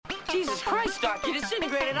Jesus Christ, Doc, you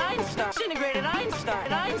disintegrated Einstein. Disintegrated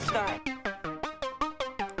Einstein.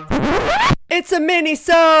 It's a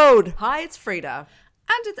Minisode! Hi, it's Frida.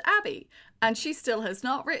 And it's Abby. And she still has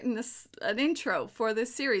not written an intro for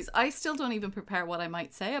this series. I still don't even prepare what I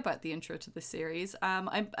might say about the intro to the series.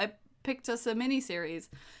 I picked us a mini-series,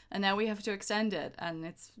 and now we have to extend it, and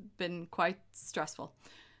it's been quite stressful.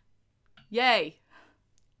 Yay!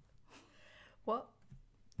 What?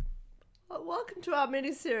 Welcome to our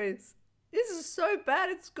mini-series. This is so bad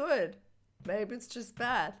it's good. Maybe it's just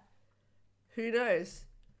bad. Who knows?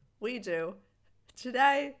 We do.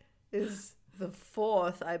 Today is the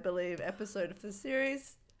 4th, I believe, episode of the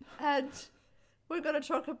series, and we're going to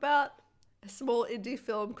talk about a small indie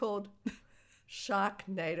film called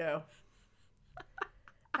Sharknado.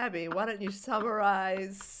 Abby, why don't you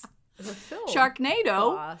summarize the film?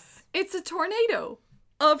 Sharknado? for us? It's a tornado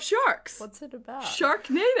of sharks. What's it about?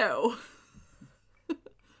 Sharknado.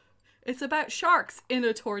 It's about sharks in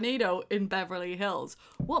a tornado in Beverly Hills.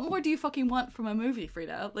 What more do you fucking want from a movie,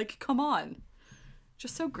 Frida? Like, come on.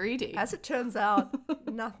 Just so greedy. As it turns out,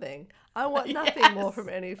 nothing. I want nothing more from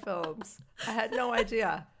any films. I had no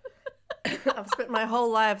idea. I've spent my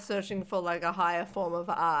whole life searching for like a higher form of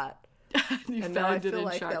art. And now I found it feel in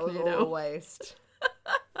like Sharknado. that was all a waste.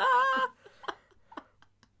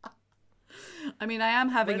 I mean, I am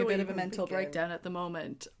having Where a do bit we of a even mental begin? breakdown at the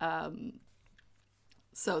moment.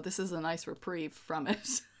 So this is a nice reprieve from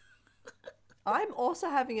it. I'm also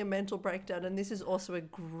having a mental breakdown, and this is also a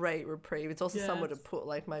great reprieve. It's also somewhere to put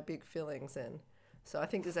like my big feelings in. So I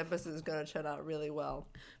think this episode is going to turn out really well.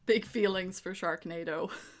 Big feelings for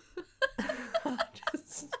Sharknado.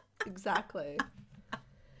 Exactly.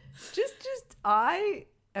 I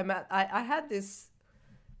had this.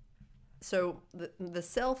 So the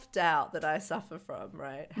self-doubt that I suffer from,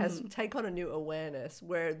 right, has taken on a new awareness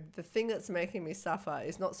where the thing that's making me suffer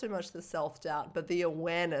is not so much the self-doubt, but the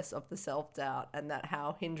awareness of the self-doubt and that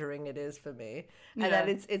how hindering it is for me. And that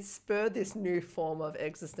it's spurred this new form of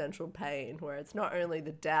existential pain where it's not only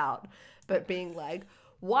the doubt, but being like,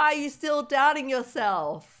 why are you still doubting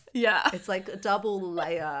yourself? Yeah. It's like a double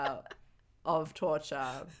layer of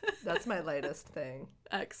torture. That's my latest thing.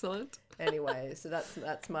 Excellent. Anyway, so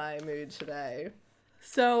that's my mood today.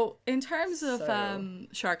 So in terms of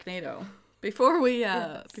Sharknado, before we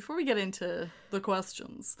get into the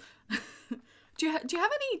questions, do you have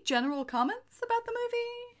any general comments about the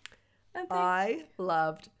movie? I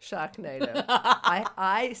loved Sharknado.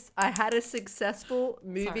 I had a successful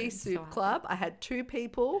movie soup club. I had 2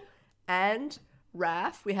 people and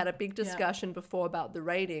Raf. We had a big discussion before about the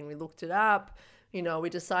rating. We looked it up. You know, we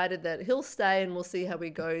decided that he'll stay and we'll see how he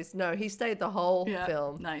goes. No, he stayed the whole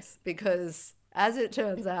film. Nice. Because as it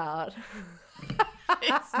turns out,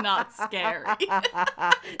 it's not scary.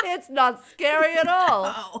 it's not scary at all.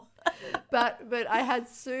 Oh. But I had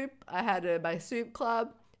soup. I had my soup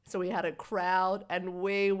club. So we had a crowd and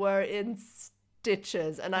we were in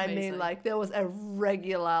stitches. And Amazing. I mean, like, there was a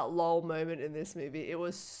regular lol moment in this movie. It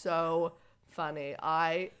was so funny.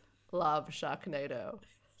 I love Sharknado.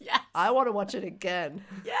 Yes. I want to watch it again.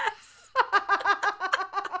 Yes.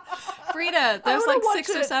 Frida, there's like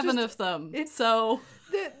 6 or 7 of them. So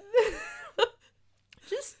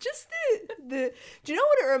just the do you know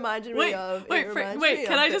what it reminded me of?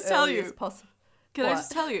 Can I just tell you? Can I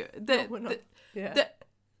just tell you that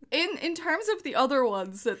in terms of the other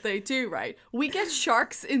ones that they do, right? We get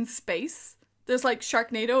sharks in space. There's like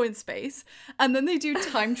Sharknado in space, and then they do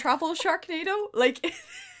time travel Sharknado. Like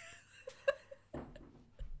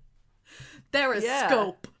there is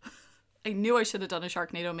scope. I knew I should have done a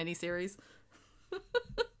Sharknado miniseries.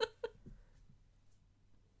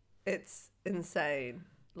 It's insane.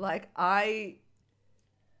 Like,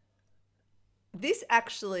 this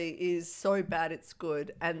actually is so bad it's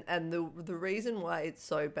good, and the reason why it's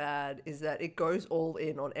so bad is that it goes all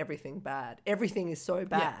in on everything bad. Everything is so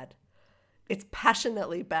bad. It's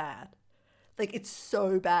passionately bad. Like, it's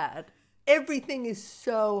so bad. Everything is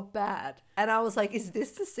so bad. And I was like, is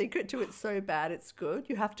this the secret to it's so bad it's good?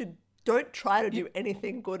 Don't try to do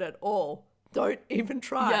anything good at all. Don't even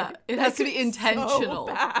try. Yeah, it has to be intentional.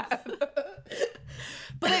 So bad.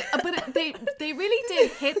 But they really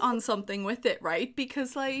did hit on something with it, right?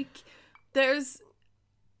 Because like there's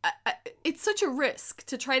it's such a risk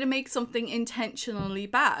to try to make something intentionally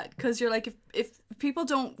bad, because you're like, if people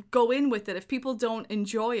don't go in with it, if people don't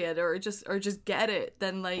enjoy it or just get it,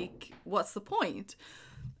 then like what's the point?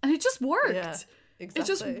 And it just worked. Yeah, exactly. It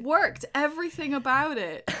just worked. Everything about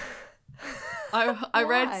it. I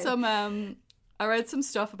read some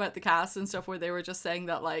stuff about the cast and stuff where they were just saying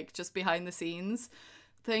that like just behind the scenes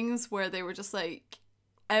things where they were just like,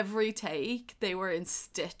 every take they were in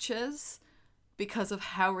stitches because of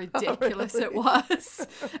how ridiculous it was.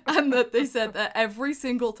 And that they said that every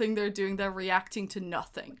single thing they're doing, they're reacting to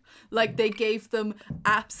nothing. Like, they gave them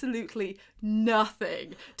absolutely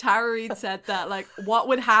nothing. Tara Reid said that, like, what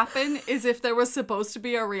would happen is if there was supposed to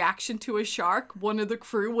be a reaction to a shark, one of the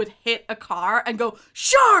crew would hit a car and go,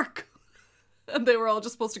 "Shark!" And they were all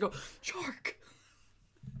just supposed to go, "Shark!"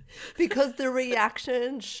 Because the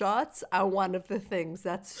reaction shots are one of the things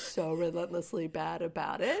that's so relentlessly bad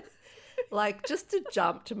about it. Like, just to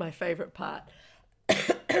jump to my favorite part.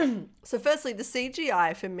 So firstly, the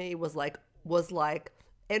CGI for me was like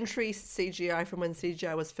entry CGI from when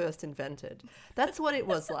CGI was first invented. That's what it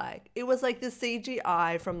was like. It was like the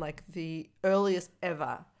CGI from like the earliest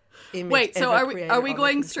ever image. Wait, so ever are we created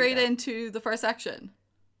going on a straight computer. into the first section?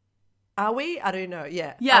 Are we? I don't know.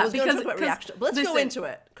 Yeah. Yeah, I was going to because- talk about reaction. But let's go listen, into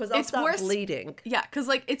it because I'll it's start worse- bleeding. Yeah, because,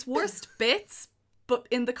 like, it's worst bits, but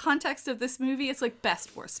in the context of this movie, it's like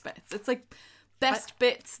best worst bits. It's like best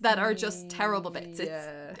bits that are just terrible bits.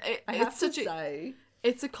 Yeah. I It's have such to say,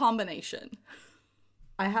 it's a combination.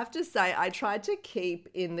 I have to say, I tried to keep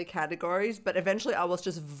in the categories, but eventually I was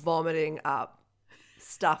just vomiting up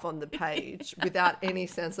stuff on the page without any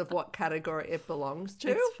sense of what category it belongs to.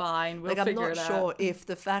 It's fine. We'll Like, I'm figure not it sure out. if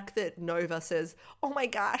the fact that Nova says, "Oh my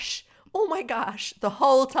gosh," the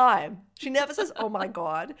whole time. She never says, "Oh my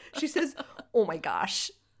God." She says, "Oh my gosh."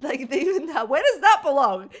 Like, even that, where does that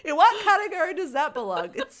belong? In what category does that belong?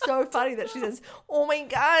 It's so funny that she says, "Oh my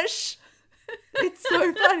gosh." It's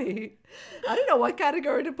so funny. I don't know what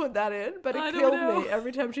category to put that in, but I it don't killed know. me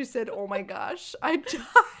every time she said, "Oh my gosh." I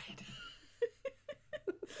died.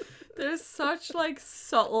 There's such, like,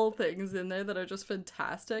 subtle things in there that are just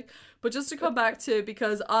fantastic. But just to come back to,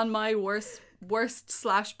 because on my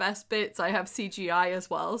worst/best bits, I have CGI as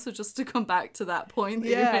well. So just to come back to that point that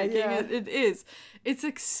you're Yeah, making, yeah. it's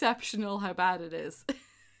exceptional how bad it is.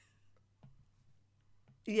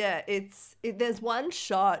 Yeah, there's one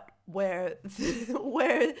shot where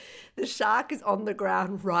where the shark is on the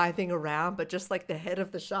ground writhing around, but just like the head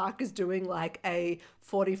of the shark is doing like a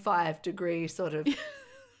 45-degree sort of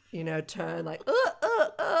turn, like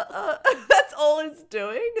that's all it's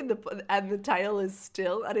doing, and the tail is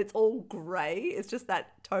still, and it's all grey. It's just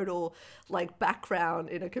that total like background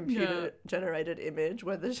in a computer generated image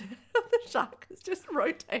where the shark is just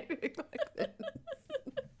rotating like this.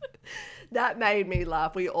 That made me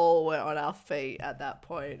laugh. We all were on our feet at that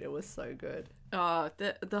point. It was so good. Oh,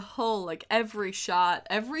 the whole, like, every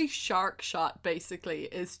shark shot basically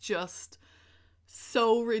is just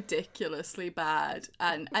so ridiculously bad,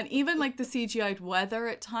 and even like the CGI'd weather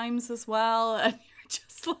at times as well, and you're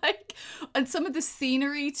just like, and some of the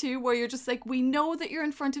scenery too, where you're just like, we know that you're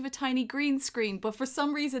in front of a tiny green screen, but for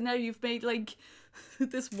some reason now you've made like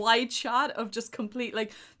this wide shot of just complete,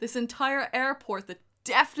 like, this entire airport that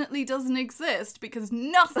definitely doesn't exist because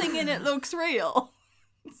nothing in it looks real.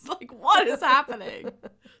 It's like, what is happening?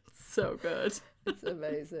 So good. It's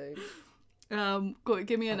amazing.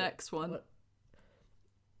 Give me a next one.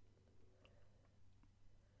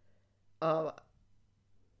 Oh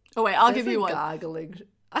wait, I'll there's give you a one. gargling.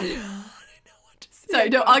 I don't know what to say. Sorry,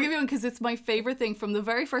 no, I'll give you one because it's my favorite thing from the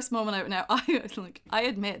very first moment out. Now, I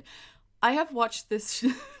admit, I have watched this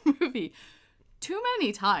movie too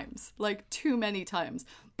many times,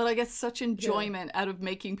 but I get such enjoyment out of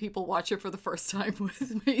making people watch it for the first time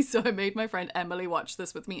with me. So I made my friend Emily watch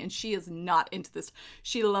this with me, and she is not into this.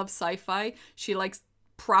 She loves sci-fi. She likes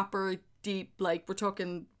proper deep, like, we're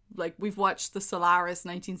talking, like, we've watched the Solaris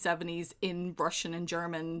 1970s in Russian and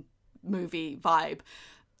German movie vibe.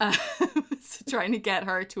 So trying to get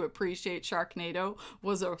her to appreciate Sharknado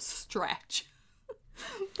was a stretch.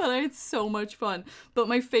 But I had so much fun. But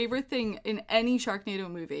my favorite thing in any Sharknado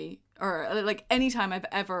movie, or like anytime I've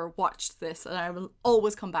ever watched this, and I will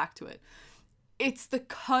always come back to it, it's the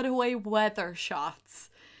cutaway weather shots.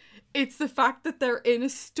 It's the fact that they're in a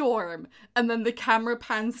storm and then the camera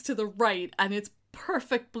pans to the right and it's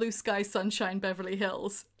perfect blue sky, sunshine, Beverly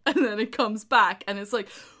Hills. And then it comes back and it's like,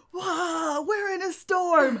 wow, we're in a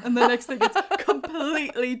storm. And the next thing, it's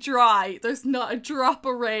completely dry. There's not a drop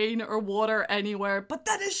of rain or water anywhere, but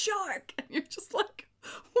then a shark. And you're just like,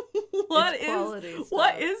 what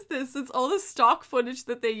is this? It's all the stock footage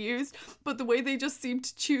that they used, but the way they just seem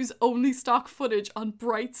to choose only stock footage on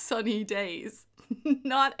bright, sunny days.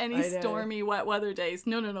 Not any stormy, wet weather days.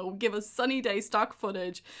 No. Give us sunny day stock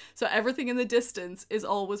footage. So everything in the distance is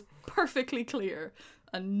always perfectly clear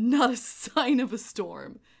and not a sign of a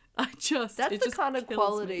storm. That's the kind of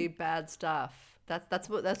quality bad stuff. That's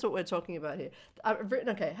what we're talking about here. I've written,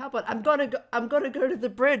 okay, how about I'm gonna go to the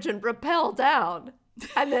bridge and rappel down.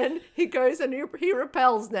 And then he goes and he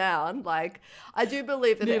rappels down. Like, I do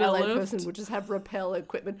believe that Need an a LA lift? person would just have rappel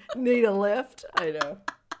equipment. Need a lift. I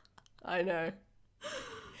know.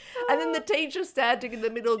 And then the teacher standing in the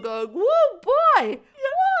middle going, whoa, boy.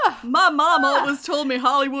 Whoa. My mom always told me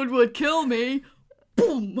Hollywood would kill me.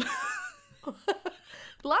 Boom.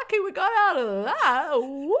 Lucky we got out of that.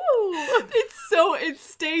 Woo. It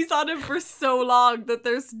stays on him for so long that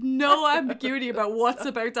there's no ambiguity about what's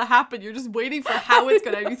about to happen. You're just waiting for how it's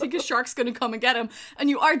going to. You think a shark's going to come and get him, and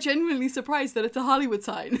you are genuinely surprised that it's a Hollywood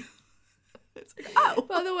sign. It's like, oh.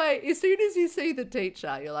 By the way, as soon as you see the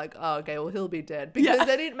teacher, you're like, oh, okay, well, he'll be dead. Because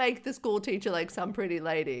they didn't make the school teacher like some pretty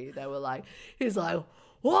lady. They were like, he's like,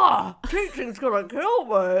 whoa, teaching's gonna kill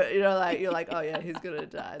me. You know, like, you're like, oh yeah, he's gonna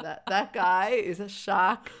die. That guy is a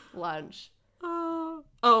shark lunch.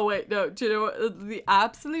 Oh wait, no. Do you know what the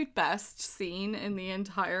absolute best scene in the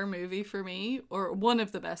entire movie for me, or one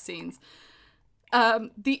of the best scenes?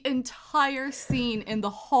 The entire scene in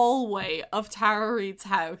the hallway of Tara Reid's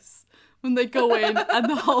house. When they go in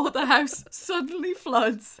and the house suddenly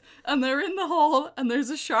floods and they're in the hall and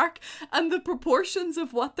there's a shark, and the proportions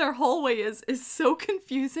of what their hallway is so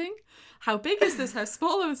confusing. How big is this? How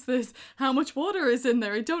small is this? How much water is in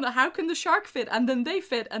there? I don't know. How can the shark fit? And then they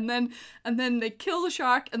fit, and then they kill the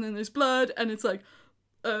shark, and then there's blood, and it's like,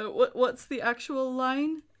 what's the actual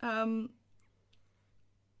line?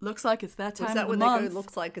 Looks like it's that time Is that of when the month. they go,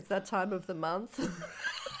 looks like it's that time of the month?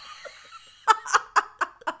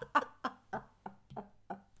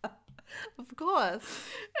 Of course.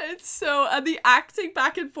 It's so, and the acting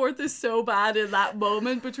back and forth is so bad in that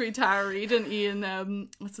moment between Tara Reid and Ian,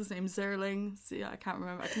 what's his name, Zerling? See, I can't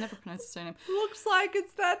remember. I can never pronounce his surname. Looks like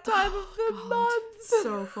it's that time of the month.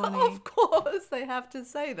 So funny. Of course, they have to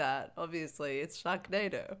say that. Obviously, it's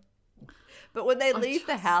Sharknado. But when they leave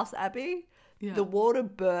the house, Abby, the water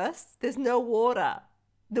bursts. There's no water.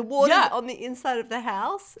 The water's on the inside of the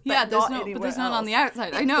house. But there's none on the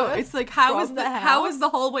outside. I know. It's like, how is the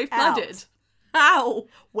hallway flooded? out. How?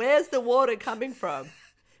 Where's the water coming from?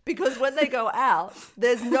 Because when they go out,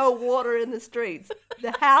 there's no water in the streets.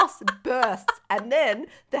 The house bursts, and then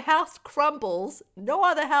the house crumbles. No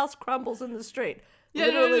other house crumbles in the street. Yeah,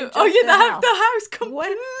 Literally no. just Oh, yeah, the the house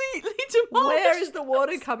completely demolished. Where is the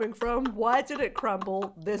water coming from? Why did it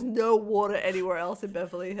crumble? There's no water anywhere else in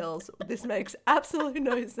Beverly Hills. This makes absolutely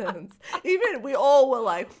no sense. Even we all were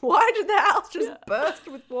like, why did the house just burst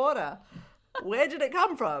with water? Where did it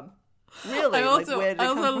come from? Really? I also where did it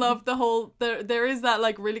come from? love the whole, there is that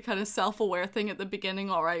like really kind of self-aware thing at the beginning,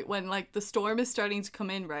 all right, when like the storm is starting to come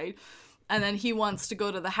in, right? And then he wants to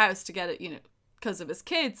go to the house to get it, you know, because of his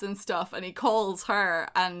kids and stuff, and he calls her,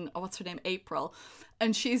 and what's her name, April,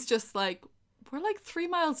 and she's just like, we're like 3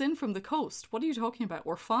 miles in from the coast, what are you talking about,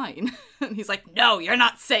 we're fine. And he's like, no, you're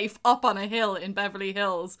not safe up on a hill in Beverly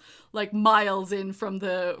Hills, like miles in from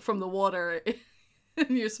the water.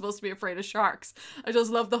 And you're supposed to be afraid of sharks. I just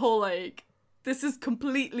love the whole like, this is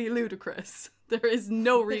completely ludicrous, there is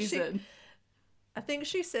no reason. I think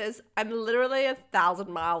she says, I'm literally 1,000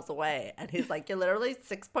 miles away. And he's like, you're literally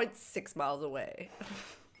 6.6 miles away.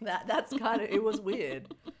 That's kind of, it was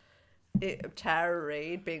weird. Tara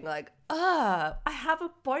Reid being like, I have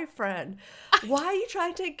a boyfriend. Why are you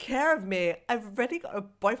trying to take care of me? I've already got a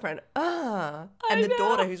boyfriend. And the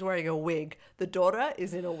daughter who's wearing a wig. The daughter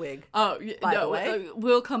is in a wig. Oh, by the way.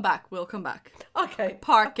 We'll come back. Okay.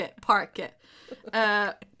 Park it.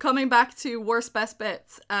 Coming back to worst best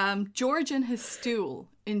bits. George and his stool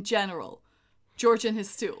in general. George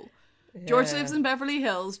lives in Beverly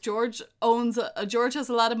Hills. George has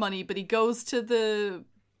a lot of money, but he goes to the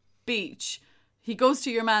beach. He goes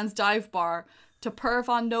to your man's dive bar to perv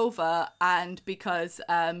on Nova, and because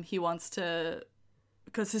he wants to,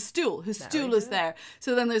 because his stool is there.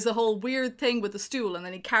 So then there's a whole weird thing with the stool, and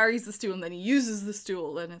then he carries the stool, and then he uses the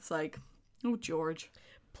stool, and it's like, oh, George.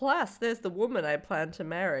 Plus, there's the woman I plan to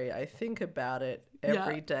marry. I think about it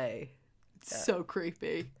every day. It's so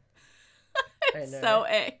creepy. It's I know. so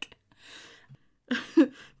ick.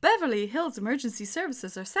 Beverly Hills emergency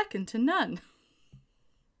services are second to none.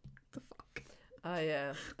 What the fuck? Oh,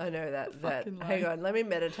 yeah. I know that. Fucking Hang lie. on. Let me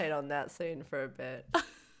meditate on that scene for a bit.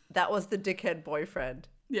 That was the dickhead boyfriend.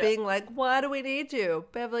 Yeah. Being like, why do we need you?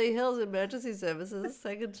 Beverly Hills emergency services is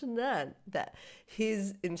second to none. That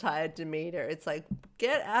his entire demeanor. It's like,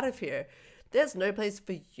 get out of here. There's no place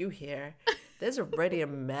for you here. There's already a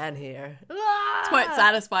man here. It's quite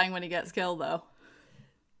satisfying when he gets killed, though.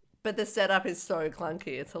 But the setup is so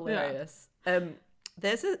clunky. It's hilarious.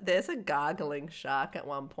 There's a gargling shark at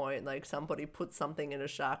one point. Like somebody puts something in a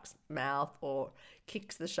shark's mouth or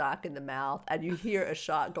kicks the shark in the mouth, and you hear a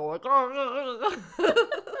shark go like,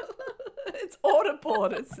 It's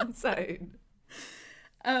Autoport. It's insane.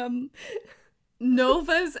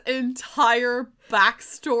 Nova's entire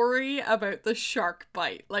backstory about the shark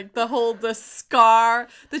bite, like the scar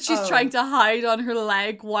that she's trying to hide on her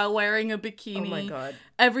leg while wearing a bikini. Oh my God.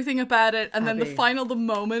 Everything about it. And then Abby. the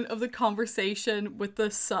moment of the conversation with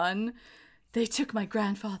the son. They took my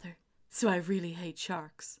grandfather, so I really hate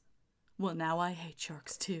sharks. Well, now I hate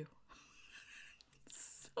sharks too.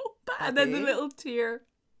 So bad. And then the little tear.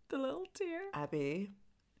 Abby,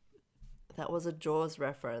 that was a Jaws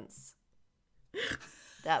reference.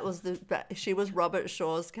 That was she was Robert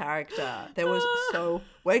Shaw's character.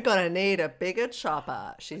 We're gonna need a bigger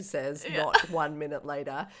chopper, she says, not 1 minute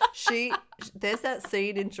later. There's that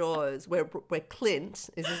scene in Jaws where Clint,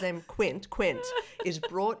 is his name Quint, is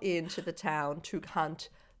brought into the town to hunt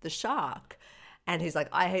the shark. And he's like,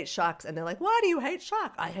 I hate sharks. And they're like, why do you hate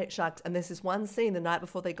sharks? I hate sharks. And there's this one scene the night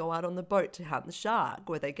before they go out on the boat to hunt the shark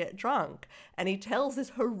where they get drunk. And he tells this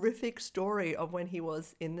horrific story of when he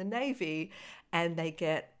was in the Navy and they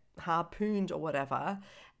get harpooned or whatever.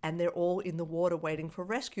 And they're all in the water waiting for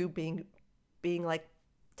rescue, being like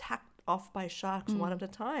tacked off by sharks one at a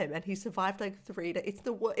time. And he survived like 3 days.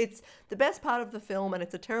 It's the best part of the film, and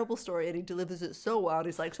it's a terrible story, and he delivers it so well. And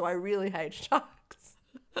he's like, so I really hate sharks.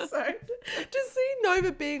 So to see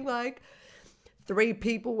Nova being like, 3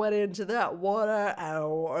 people went into that water and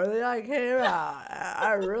only I came out.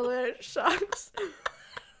 I really hate sharks.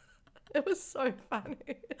 It was so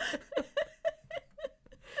funny.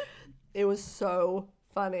 It was so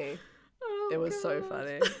funny. It was so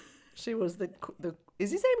funny. She was the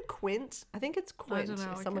is his name Quint? I think it's Quint. I don't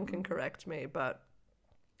know, If someone can correct me, but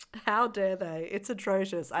how dare they? It's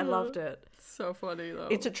atrocious. I loved it. So funny though.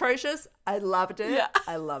 It's atrocious. I loved it. Yeah.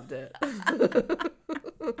 I loved it.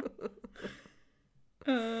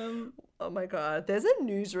 Oh my God. There's a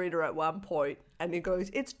newsreader at one point and he goes,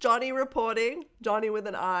 it's Johnny reporting. Johnny with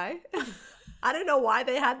an I. I don't know why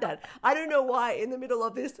they had that. I don't know why in the middle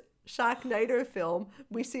of this Sharknado film,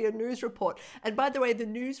 we see a news report. And by the way, the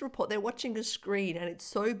news report, they're watching a screen and it's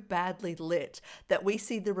so badly lit that we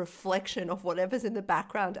see the reflection of whatever's in the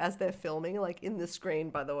background as they're filming, like in the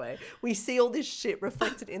screen, by the way. We see all this shit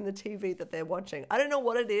reflected in the TV that they're watching. I don't know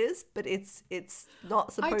what it is, but it's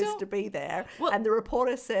not supposed to be there. Well, and the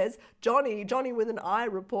reporter says, Johnny with an I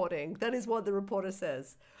reporting. That is what the reporter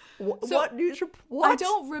says. What news report? I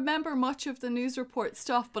don't remember much of the news report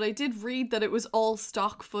stuff, but I did read that it was all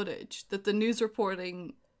stock footage. That the news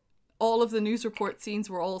reporting, all of the news report scenes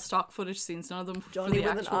were all stock footage scenes. None of them Johnny for the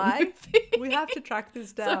with an actual I. movie. We have to track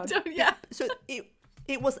this down. So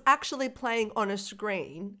it was actually playing on a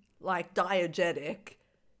screen, like diegetic,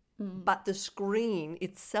 but the screen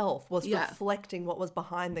itself was reflecting what was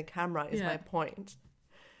behind the camera. Is my point.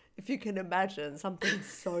 If you can imagine something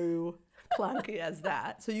so clunky as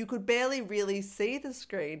that. So you could barely really see the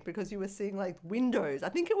screen because you were seeing like windows. I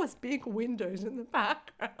think it was big windows in the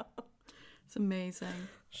background. It's amazing.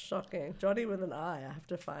 Shocking. Johnny with an I. I have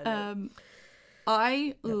to find it.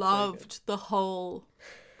 I loved the whole,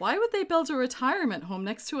 why would they build a retirement home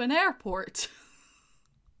next to an airport?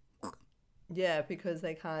 Yeah, because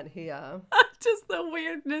they can't hear. Just the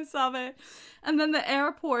weirdness of it. And then the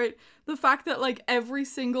airport, the fact that like every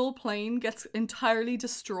single plane gets entirely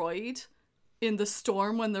destroyed in the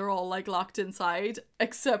storm when they're all like locked inside,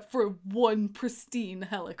 except for one pristine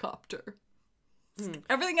helicopter.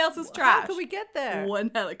 Everything else is trash. How can we get there?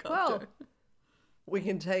 One helicopter. Well, we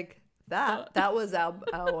can take that. That was our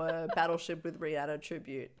Battleship with Rihanna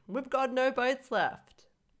tribute. We've got no boats left.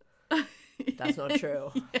 That's not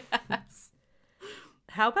true. Yes.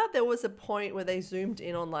 How about there was a point where they zoomed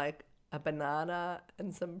in on like a banana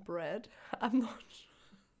and some bread? I'm not sure.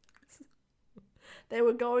 They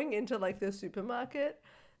were going into like the supermarket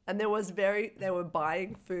and they were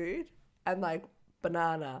buying food and like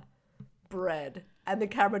banana, bread, and the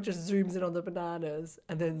camera just zooms in on the bananas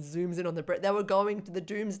and then zooms in on the bread. They were going to, the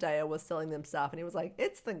Doomsdayer was selling them stuff and he was like,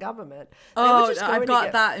 it's the government. They were just going I've got to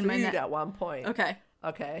get that in my food at one point. Okay.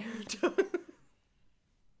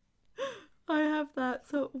 I have that.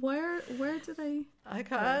 So where did I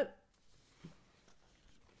can't.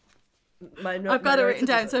 I've got it written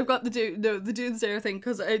down. So I've got the Doomsdayer thing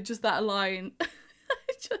because just that line.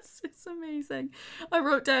 It's amazing. I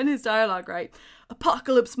wrote down his dialogue, right?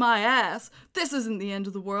 Apocalypse my ass. This isn't the end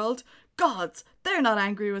of the world. Gods, they're not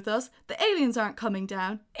angry with us. The aliens aren't coming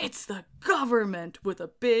down. It's the government with a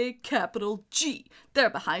big capital G.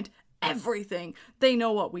 They're behind everything. They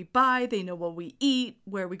know what we buy. They know what we eat,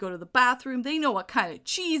 where we go to the bathroom. They know what kind of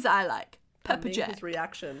cheese I like. Pepper Jack. His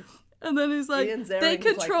reaction. And then he's like, they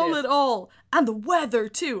control control it all. And the weather,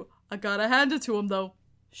 too. I gotta hand it to him, though.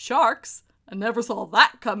 Sharks. I never saw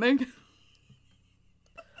that coming.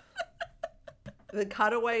 the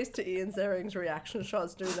cutaways to Ian Ziering's reaction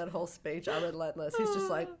shots doing that whole speech are relentless. He's just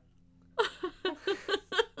like,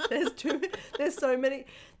 there's so many.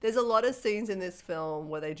 There's a lot of scenes in this film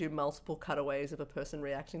where they do multiple cutaways of a person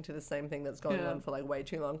reacting to the same thing that's going on for like way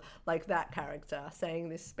too long. Like that character saying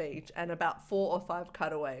this speech, and about 4 or 5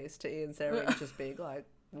 cutaways to Ian Ziering just being like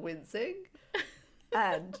wincing.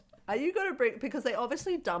 And are you going to bring, because they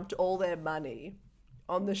obviously dumped all their money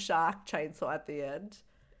on the shark chainsaw at the end.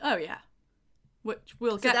 Oh yeah, which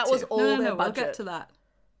we'll get that to. was all no, their we'll budget. get to that.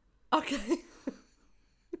 Okay.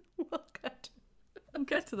 We'll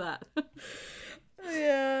get to that.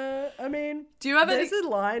 Yeah, I mean, do you have there's a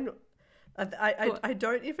line, I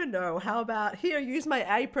don't even know. How about, here, use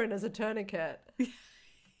my apron as a tourniquet.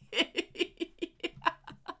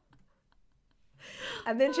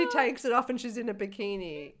 And then she takes it off and she's in a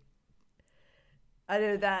bikini. I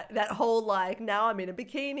know that whole like, now I'm in a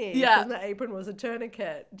bikini. Yeah. Because my apron was a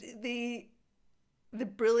tourniquet. The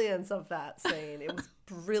brilliance of that scene, it was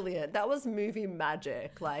brilliant. That was movie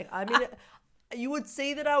magic. Like, I mean, you would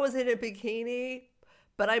see that I was in a bikini,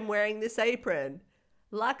 but I'm wearing this apron.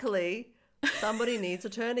 Luckily, somebody needs a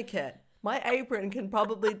tourniquet. My apron can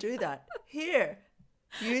probably do that. Here,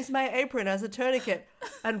 use my apron as a tourniquet.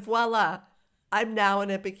 And voila, I'm now in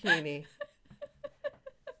a bikini.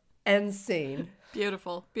 End scene.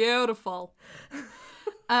 Beautiful. Beautiful.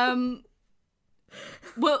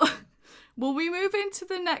 Will we move into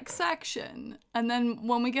the next section? And then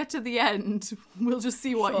when we get to the end, we'll just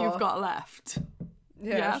see what you've got left.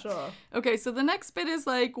 Yeah, sure. Okay, so the next bit is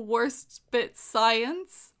like worst bit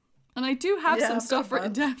science. And I do have some stuff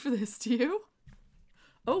written down for this. Do you?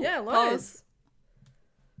 Oh, yeah, pause. loads.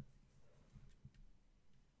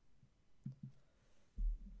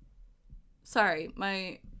 Sorry,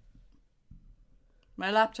 my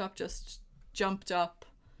laptop just jumped up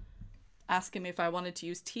asking me if I wanted to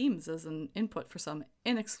use Teams as an input for some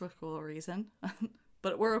inexplicable reason.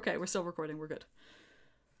 But we're okay. We're still recording. We're good.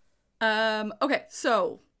 Okay,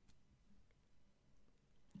 so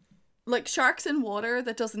like sharks in water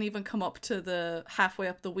that doesn't even come up to the halfway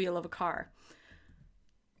up the wheel of a car.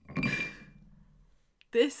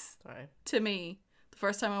 This, to me, the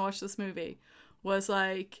first time I watched this movie was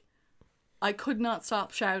like, I could not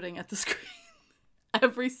stop shouting at the screen.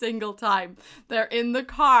 Every single time they're in the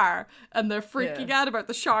car and they're freaking out about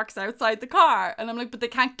the sharks outside the car. And I'm like, but they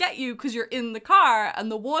can't get you because you're in the car and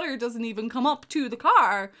the water doesn't even come up to the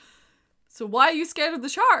car. So why are you scared of the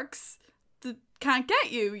sharks that can't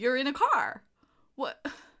get you? You're in a car. What?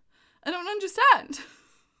 I don't understand.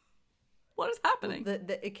 What is happening?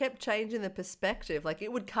 It kept changing the perspective. Like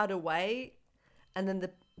it would cut away and then the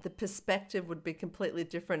perspective would be completely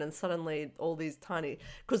different, and suddenly all these tiny,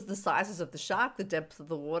 because the sizes of the shark, the depth of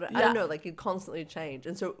the water, I don't know, like it constantly change.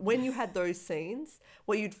 And so when you had those scenes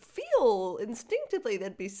where you'd feel instinctively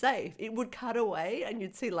they'd be safe, it would cut away and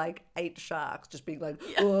you'd see like 8 sharks just being like,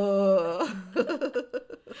 whoa.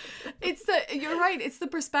 You're right, it's the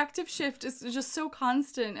perspective shift. It's just so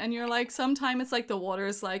constant, and you're like, sometimes it's like the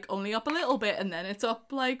water's like only up a little bit and then it's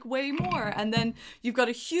up like way more, and then you've got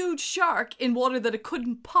a huge shark in water that it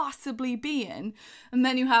couldn't possibly be in, and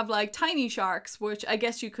then you have like tiny sharks, which I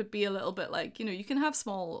guess you could be a little bit like, you know, you can have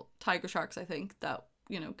small tiger sharks, I think, that,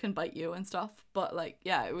 you know, can bite you and stuff, but like,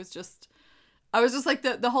 yeah, I was just like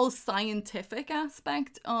the whole scientific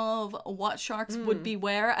aspect of what sharks would be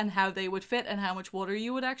where and how they would fit and how much water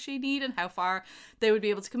you would actually need and how far they would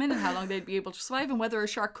be able to come in and how long they'd be able to survive, and whether a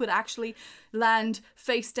shark could actually land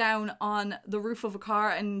face down on the roof of a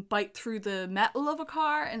car and bite through the metal of a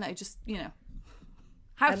car. And I just, you know,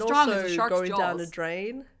 how strong is a shark's going jaws? down a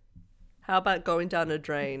drain? How about going down a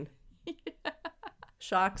drain? Yeah.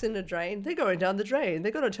 Sharks in a drain? They're going down the drain.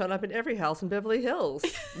 They're going to turn up in every house in Beverly Hills.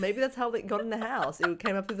 Maybe that's how they got in the house. It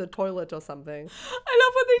came up through the toilet or something. I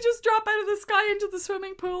love when they just drop out of the sky into the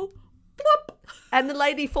swimming pool. Plop! And the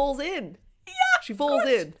lady falls in. Yeah, she falls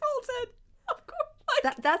in. Falls in. Of course.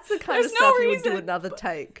 Like, That's the kind of there's stuff no you would do reason, another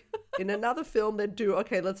take. In another film, they'd do,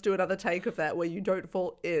 okay, let's do another take of that where you don't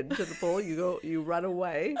fall into the pool, you run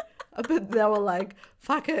away. But they were like,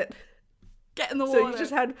 fuck it. Get in the water. So you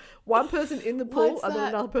just had one person in the pool What's and then that?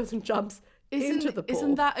 another person jumps into the pool.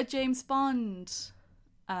 Isn't that a James Bond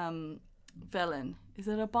villain? Is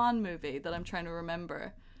it a Bond movie that I'm trying to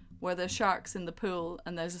remember where there's sharks in the pool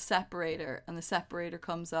and there's a separator and the separator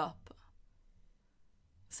comes up?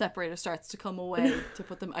 Separator starts to come away to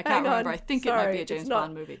put them. I can't remember. I think it might be a James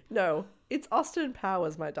Bond movie. No, it's Austin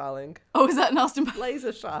Powers, my darling. Oh, is that an Austin Powers?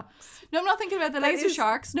 Laser sharks. No, I'm not thinking about the laser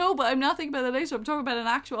sharks. No, but I'm not thinking about the laser. I'm talking about an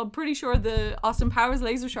actual. I'm pretty sure the Austin Powers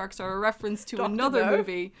laser sharks are a reference to another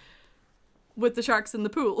movie with the sharks in the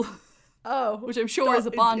pool. Oh, which I'm sure is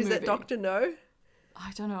a Bond movie. Is that Dr. No?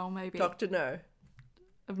 I don't know, maybe. Dr. No.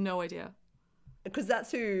 I have no idea. Because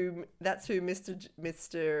that's who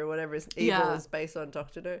Mr. whatever is evil is based on,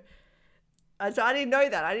 Dr. No. So I didn't know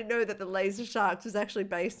that. I didn't know that the laser sharks was actually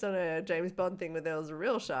based on a James Bond thing where there was a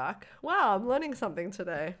real shark. Wow, I'm learning something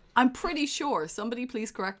today. I'm pretty sure. Somebody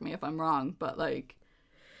please correct me if I'm wrong, but like...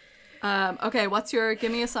 okay,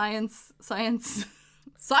 give me a science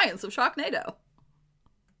of Sharknado.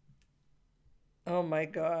 Oh my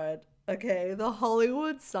god. Okay, the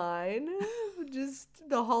Hollywood sign. Just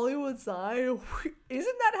the Hollywood sign.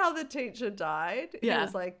 Isn't that how the teacher died? Yeah. He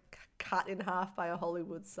was like cut in half by a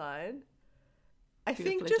Hollywood sign. I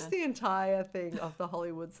think Beautifully just done. the entire thing of the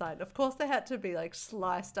Hollywood sign. Of course, they had to be like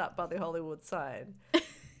sliced up by the Hollywood sign.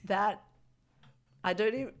 That I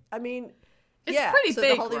don't even. I mean, It's pretty so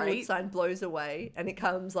big, the Hollywood right? sign blows away, and it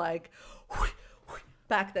comes like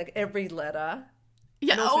back like every letter.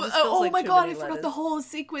 Yeah. And also just feels like My too god! I many forgot letters. the whole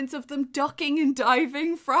sequence of them ducking and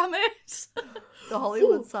diving from it. The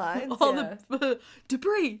Hollywood signs, All yeah. the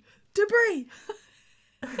debris.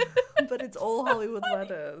 But it's all Hollywood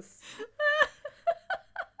letters.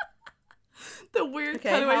 The weird Okay,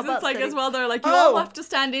 kind of ways how about it's like as setting- well. They're like, you all Oh! have to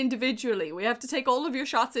stand individually. We have to take all of your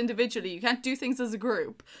shots individually. You can't do things as a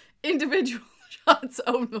group. Individual shots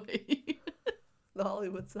only. The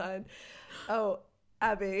Hollywood sign. Oh,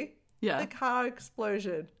 Abby. Yeah. The car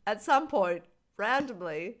explosion. At some point,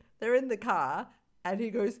 randomly, they're in the car, and he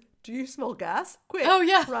goes, "Do you smell gas? Quick, Oh,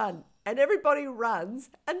 yeah. run." And everybody runs,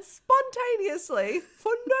 and spontaneously,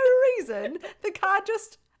 for no reason, the car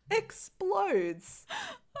just explodes.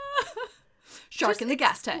 Shark Just in the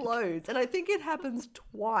gas tank. explodes. And I think it happens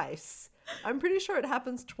twice. I'm pretty sure it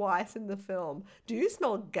happens twice in the film. Do you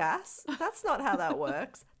smell gas? That's not how that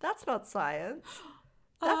works. That's not science.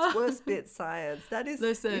 That's worst bit science. That is,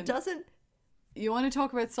 Listen. it doesn't, You want to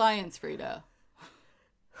talk about science, Frida?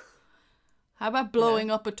 How about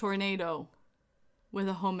blowing up a tornado with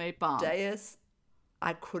a homemade bomb? Deus,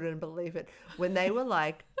 I couldn't believe it. When they were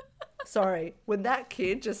like, sorry, when that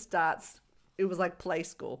kid just starts, it was like play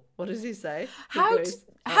school. What does he say? He How goes- do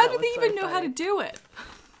that they was so even know how funny. to do it?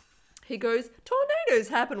 He goes, tornadoes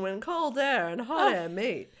happen when cold air and hot air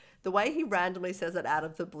meet. The way he randomly says it out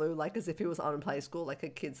of the blue, like as if he was on play school, like a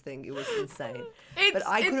kid's thing, it was insane. But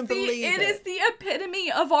I couldn't believe it. It is the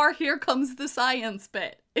epitome of our "here comes the science"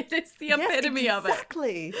 bit. It is the epitome of it.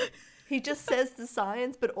 Exactly. He just says the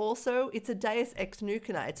science, but also it's a Deus Ex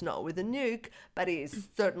Nukina. It's not with a nuke, but it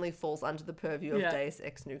certainly falls under the purview of Yeah. Deus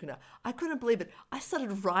Ex Nukina. I couldn't believe it. I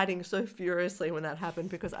started writing so furiously when that happened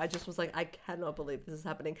because I just was like, I cannot believe this is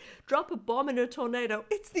happening. Drop a bomb in a tornado.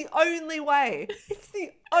 It's the only way. It's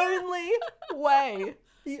the only way.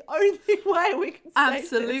 The only way we can save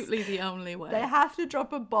this. Absolutely the only way. They have to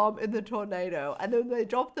drop a bomb in the tornado. And then they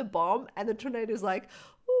drop the bomb and the tornado's like,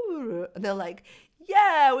 ooh. And they're like,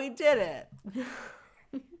 yeah, we did it.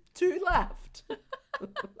 2 left.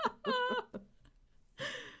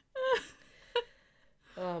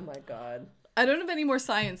 Oh my god. I don't have any more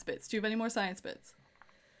science bits. Do you have any more science bits?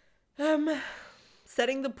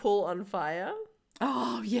 Setting the pool on fire.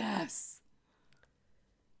 Oh, yes.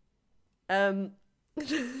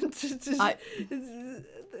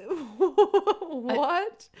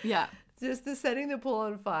 What? Yeah. Just the setting the pool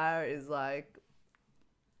on fire is like,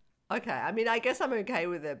 okay. I mean, I guess I'm okay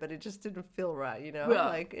with it, but it just didn't feel right, you know, Yeah.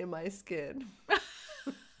 like in my skin.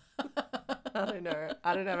 I don't know.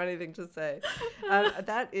 I don't have anything to say.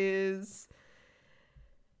 That is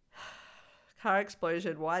car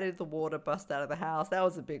explosion. Why did the water burst out of the house? That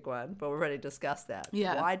was a big one, but we've already discussed that.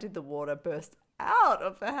 Yeah. Why did the water burst out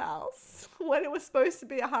of the house when it was supposed to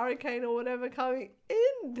be a hurricane or whatever coming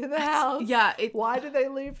into the house? Yeah. Why did they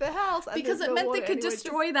leave the house? And Because there's it no meant water they could anywhere to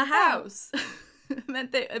destroy the get out? house.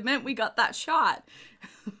 It meant we got that shot.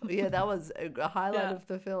 Yeah, that was a highlight Yeah. of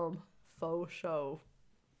the film. Faux show.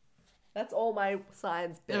 That's all my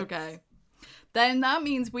science bits. Okay. Then that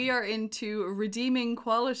means we are into redeeming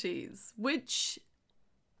qualities, which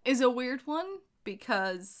is a weird one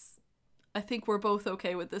because I think we're both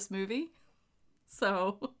okay with this movie.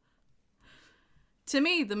 So, to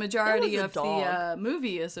me, the majority There of was a the dog.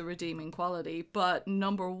 movie is a redeeming quality, but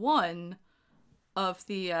number one of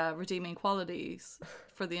the redeeming qualities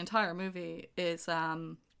for the entire movie is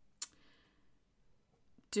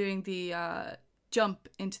doing the jump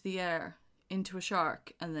into the air into a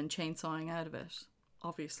shark and then chainsawing out of it,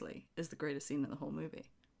 obviously, is the greatest scene in the whole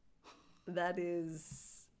movie. That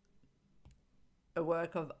is a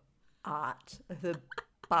work of art. The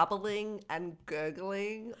bubbling and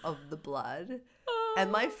gurgling of the blood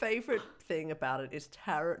And my favorite thing about it is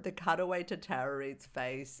the cutaway to Tara Reid's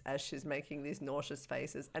face as she's making these nauseous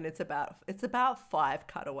faces, and it's about 5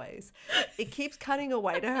 cutaways. It keeps cutting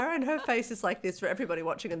away to her, and her face is like this for everybody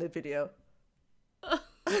watching in the video.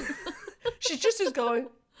 She just is going.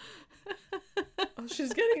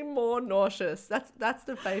 She's getting more nauseous. That's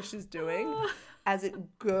the face she's doing as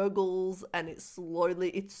it gurgles, and it's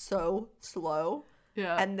so slow.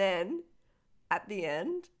 Yeah. And then at the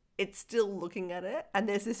end, it's still looking at it, and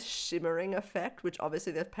there's this shimmering effect, which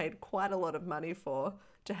obviously they've paid quite a lot of money for,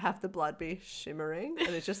 to have the blood be shimmering. And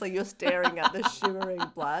it's just like you're staring at the shimmering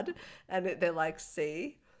blood, and they're like,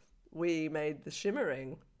 see, we made the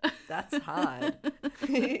shimmering. That's hard.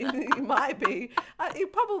 It might be.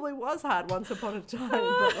 It probably was hard once upon a time,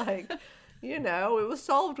 but like, you know, it was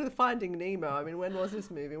solved with Finding Nemo. I mean, when was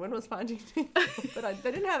this movie? When was Finding Nemo? But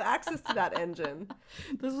they didn't have access to that engine.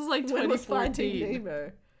 This was like 2014. When was Finding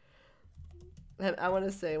Nemo? I want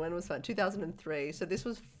to say, when was that? 2003. So this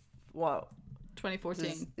was, what?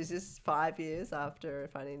 2014. Is this 5 years after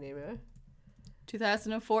Finding Nemo?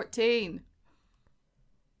 2014.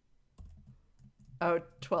 Oh,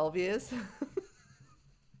 12 years?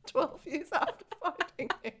 12 years after Finding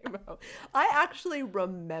Nemo. I actually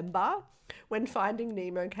remember when Finding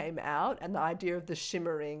Nemo came out and the idea of the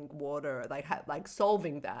shimmering water, like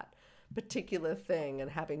solving that particular thing and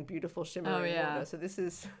having beautiful shimmering water. So this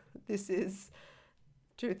is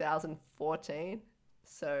 2014.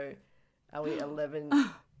 So are we 11?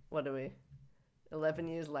 What are we? 11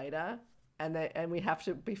 years later? And we have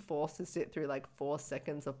to be forced to sit through like 4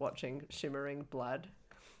 seconds of watching shimmering blood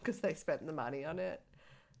because they spent the money on it.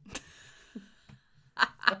 I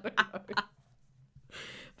don't know.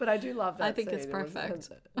 But I do love that I think scene. it's perfect.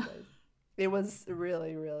 It was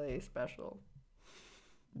really, really special.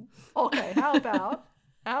 Okay, how about,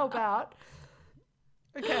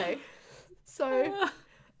 okay, so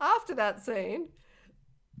after that scene,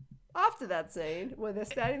 where they're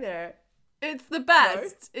standing there, it's the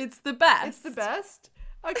best. No, it's the best. It's the best.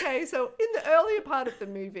 Okay, so in the earlier part of the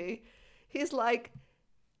movie, he's like,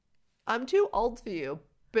 I'm too old for you.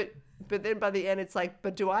 But then by the end, it's like,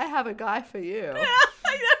 but do I have a guy for you? Yeah,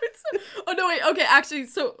 I know. Oh, no, wait. Okay, actually,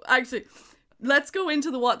 let's go into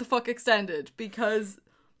the what the fuck extended, because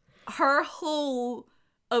her whole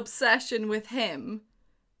obsession with him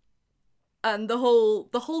and the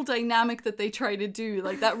whole dynamic that they try to do,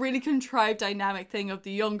 like that really contrived dynamic thing of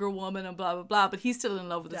the younger woman and blah blah blah, but he's still in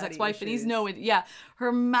love with his ex-wife, and he's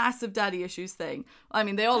her massive daddy issues thing. I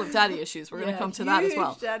mean, they all have daddy issues. We're gonna come to that as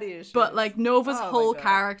well. Daddy issues. But like Nova's whole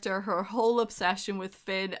character, her whole obsession with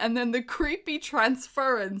Finn, and then the creepy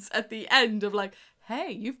transference at the end of like,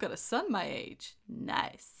 hey, you've got a son my age.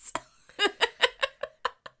 Nice.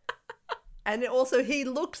 And also he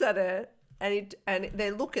looks at it. And they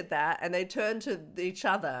look at that and they turn to each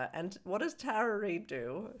other. And what does Tara Reid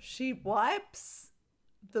do? She wipes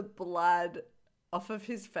the blood off of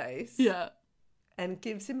his face. Yeah. And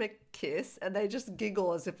gives him a kiss. And they just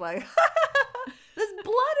giggle as if like, there's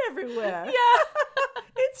blood everywhere. Yeah.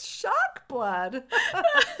 It's shark blood.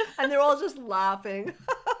 And they're all just laughing.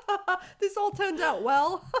 This all turns out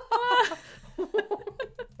well.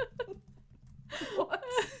 What?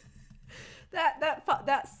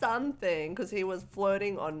 That son thing, because he was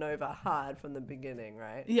flirting on Nova hard from the beginning,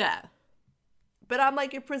 right? Yeah. But I'm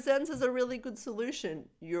like, it presents as a really good solution.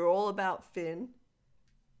 You're all about Finn.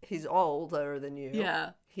 He's older than you. Yeah.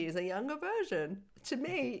 He's a younger version. To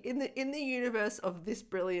me, in the universe of this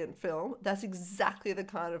brilliant film, that's exactly the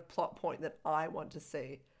kind of plot point that I want to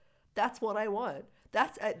see. That's what I want.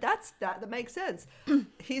 That makes sense.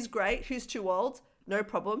 He's great. He's too old. No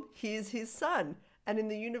problem. Here's his son. And in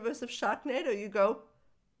the universe of Sharknado, you go,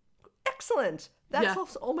 excellent. That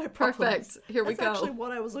solves all my problems. Perfect. Here we go. That's actually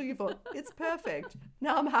what I was looking for. It's perfect.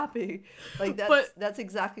 Now I'm happy. Like that's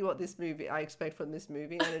exactly what I expect from this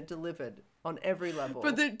movie, and it delivered on every level.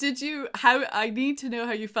 But I need to know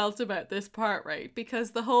how you felt about this part, right?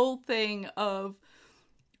 Because the whole thing of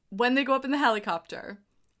when they go up in the helicopter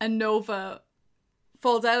and Nova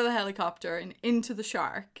falls out of the helicopter and into the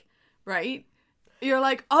shark, right? You're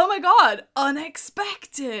like, oh my God,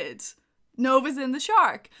 unexpected. Nova's in the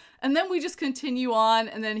shark. And then we just continue on,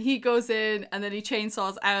 and then he goes in, and then he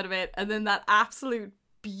chainsaws out of it, and then that absolute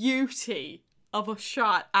beauty of a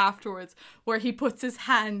shot afterwards where he puts his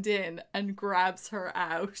hand in and grabs her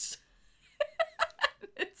out.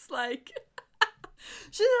 It's like,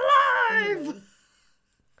 she's alive!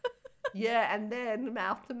 Yeah, and then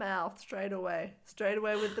mouth to mouth straight away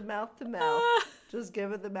with the mouth to mouth. Just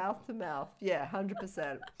give it the mouth to mouth. Yeah,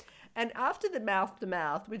 100%. And after the mouth to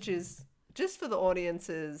mouth, which is just for the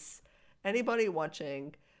audiences, anybody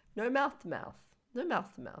watching, no mouth to mouth. No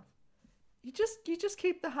mouth to mouth. You just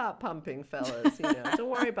keep the heart pumping, fellas. Don't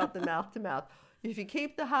worry about the mouth to mouth. If you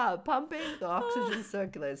keep the heart pumping, the oxygen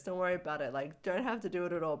circulates. Don't worry about it. Like, don't have to do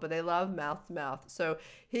it at all. But they love mouth to mouth. So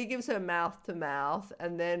he gives her mouth to mouth,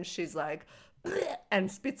 and then she's like,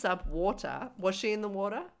 and spits up water. Was she in the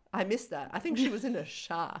water? I missed that. I think she was in a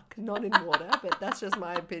shark, not in water, but that's just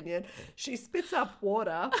my opinion. She spits up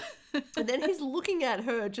water, and then he's looking at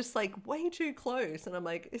her just like way too close. And I'm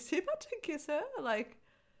like, is he about to kiss her? Like,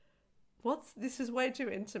 this is way too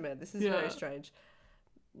intimate. This is very strange.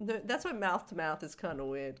 No, that's why mouth to mouth is kind of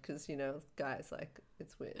weird because, guys, like,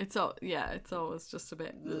 it's weird. It's always just a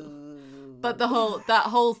bit. But that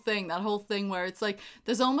whole thing where it's like,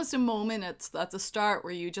 there's almost a moment at the start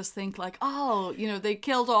where you just think like, oh, they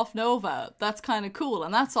killed off Nova. That's kind of cool.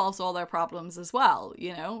 And that solves all their problems as well.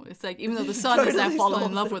 It's like, even though the son has now fallen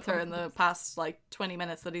in love with her in the past like 20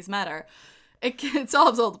 minutes that he's met her, it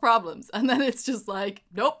solves all the problems. And then it's just like,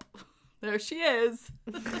 nope. There she is.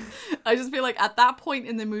 I just feel like at that point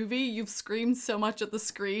in the movie, you've screamed so much at the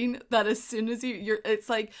screen that as soon as it's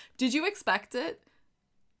like, did you expect it?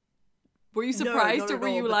 Were you surprised, or were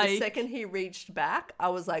you but like... The second he reached back, I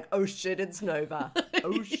was like, oh shit, it's Nova.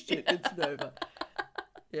 Oh shit, it's Nova.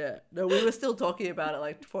 Yeah. No, we were still talking about it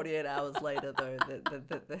like 48 hours later, though.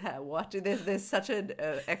 What? There's such an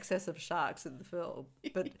excess of sharks in the film.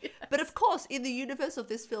 But of course, in the universe of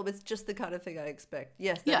this film, it's just the kind of thing I expect.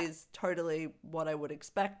 Yes, that is totally what I would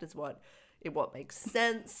expect. It's what makes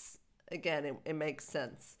sense. Again, it makes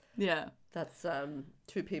sense. Yeah. That's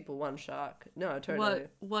two people, one shark. No, totally.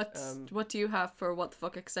 What do you have for what the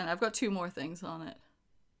fuck extent? I've got 2 more things on it.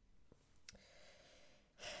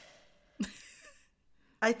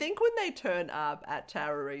 I think when they turn up at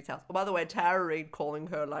Tara Reid's house, by the way, Tara Reid calling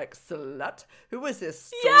her like slut. Who is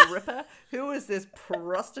this stripper? Who is this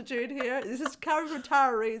prostitute here? This is coming from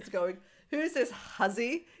Tara Reid's going, who's this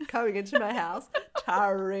hussy coming into my house?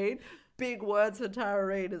 Tara Reid. Big words for Tara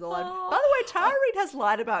Reid is all By the way, Tara Reid has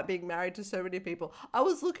lied about being married to so many people. I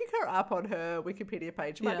was looking her up on her Wikipedia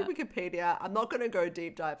page. Might be Wikipedia. I'm not going to go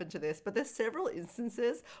deep dive into this, but there's several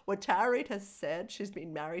instances where Tara Reid has said she's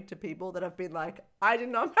been married to people that have been like, I did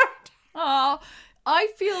not marry. Oh, I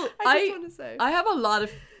feel I just want to say I have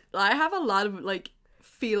a lot of like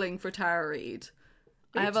feeling for Tara Reid.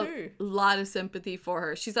 I have a lot of sympathy for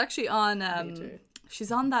her. She's actually on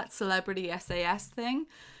she's on that celebrity SAS thing.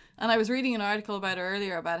 And I was reading an article about her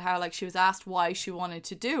earlier about how like she was asked why she wanted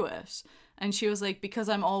to do it. And she was like, because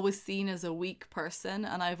I'm always seen as a weak person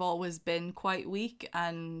and I've always been quite weak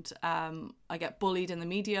and I get bullied in the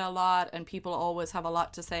media a lot and people always have a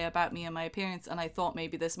lot to say about me and my appearance. And I thought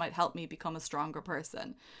maybe this might help me become a stronger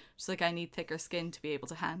person. She's like, I need thicker skin to be able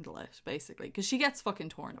to handle it, basically. Because she gets fucking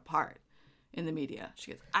torn apart in the media.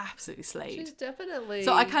 She gets absolutely slayed. She's definitely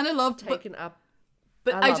so I kind of love taken up.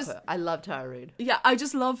 But I love Tara Reid. Yeah, I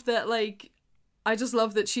just love that, like,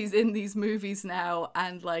 she's in these movies now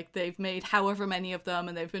and, like, they've made however many of them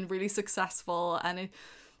and they've been really successful and it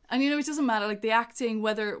doesn't matter, like, the acting,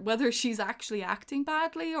 whether she's actually acting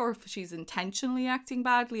badly or if she's intentionally acting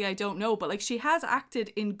badly, I don't know, but, like, she has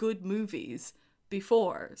acted in good movies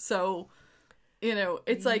before, so...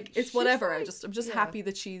 it's like, it's whatever. Like, I'm just happy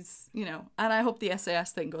that she's, and I hope the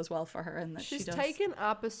SAS thing goes well for her and that she's taken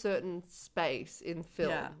up a certain space in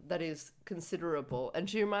film that is considerable. And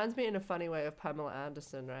she reminds me in a funny way of Pamela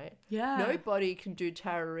Anderson, right? Yeah. Nobody can do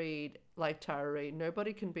Tara Reid like Tara Reid.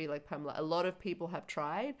 Nobody can be like Pamela. A lot of people have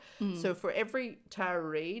tried. So for every Tara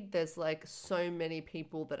Reid, there's like so many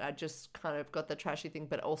people that are just kind of got the trashy thing,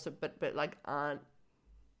 but also, but like aren't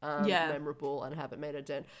memorable and haven't made a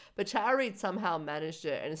dent. But Tara Reid somehow managed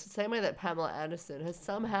it, and it's the same way that Pamela Anderson has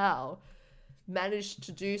somehow managed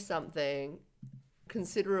to do something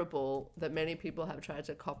considerable that many people have tried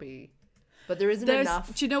to copy. But there isn't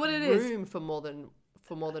enough do you know what it room for more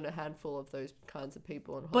than a handful of those kinds of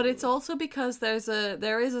people in Hollywood. But it's also because there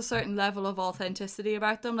is a certain level of authenticity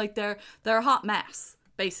about them. Like they're a hot mess,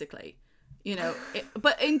 basically.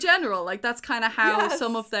 But in general, like that's kind of how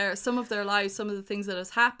some of their lives, some of the things that has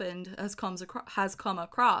happened has come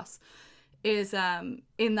across is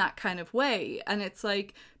in that kind of way. And it's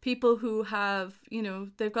like people who have,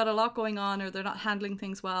 they've got a lot going on or they're not handling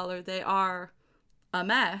things well or they are a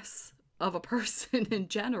mess of a person in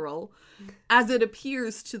general, as it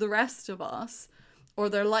appears to the rest of us. Or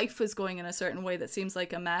their life is going in a certain way that seems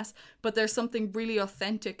like a mess, but there's something really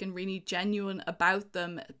authentic and really genuine about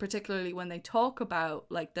them, particularly when they talk about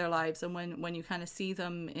like their lives and when you kind of see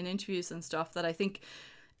them in interviews and stuff, that I think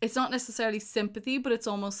it's not necessarily sympathy, but it's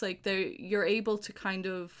almost like you're able to kind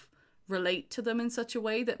of relate to them in such a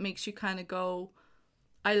way that makes you kind of go,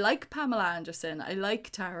 I like Pamela Anderson, I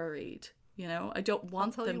like Tara Reid, You know, I don't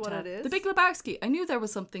want tell them you to. what it is. The Big Lebowski. I knew there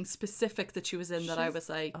was something specific that she was in that I was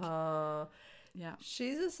like, yeah.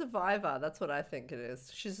 She's a survivor. That's what I think it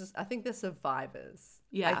is. I think they're survivors.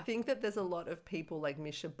 Yeah. I think that there's a lot of people like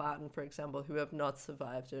Misha Barton, for example, who have not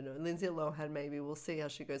survived. And Lindsay Lohan, maybe we'll see how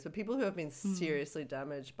she goes. But people who have been seriously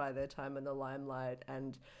damaged by their time in the limelight,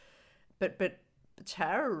 but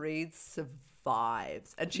Tara Reid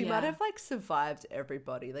survives, and she might have like survived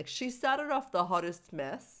everybody. Like she started off the hottest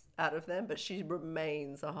mess out of them, but she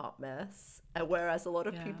remains a hot mess. And whereas a lot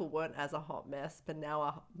of people weren't as a hot mess, but now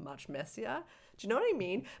are much messier. Do you know what I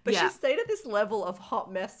mean? But she stayed at this level of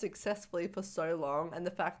hot mess successfully for so long. And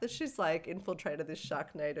the fact that she's like infiltrated this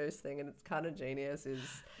Sharknado's thing and it's kind of genius is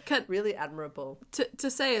really admirable. To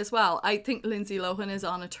say as well, I think Lindsay Lohan is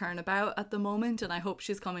on a turnabout at the moment and I hope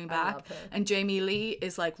she's coming back. I love her. And Jamie Lee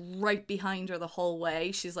is like right behind her the whole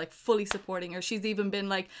way. She's like fully supporting her. She's even been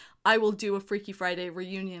like, I will do a Freaky Friday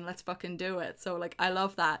reunion. Let's fucking do it. So like, I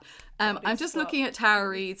love that. I'm just looking at Tara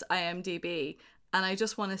Reid's IMDb and I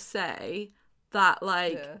just want to say that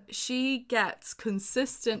like she gets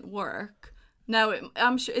consistent work. Now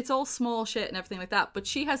I'm sure it's all small shit and everything like that, but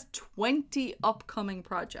she has 20 upcoming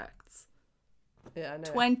projects. Yeah, I know.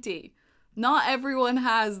 20. Not everyone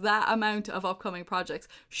has that amount of upcoming projects.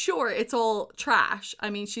 Sure, it's all trash. I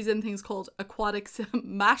mean, she's in things called Aquatic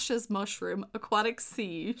Masha's Mushroom, Aquatic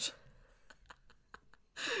Siege,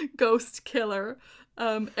 Ghost Killer,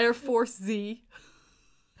 Air Force Z,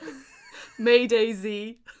 Mayday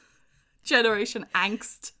Z, Generation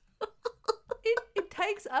Angst. It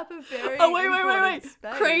takes up a very wait. space.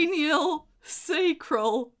 Cranial,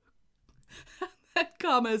 sacral,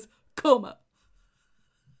 commas, coma.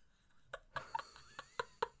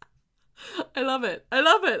 I love it. I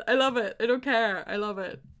don't care. I love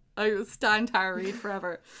it. I will stand Tara Reid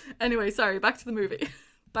forever. Anyway, sorry, back to the movie.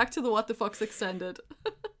 Back to the What the Fuck's extended.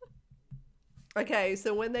 Okay,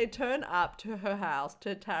 so when they turn up to her house,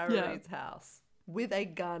 to Tara Reid's house, with a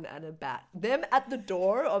gun and a bat, them at the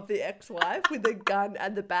door of the ex-wife with a gun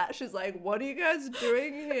and the bat, she's like, what are you guys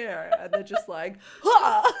doing here? And they're just like,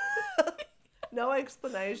 ha! No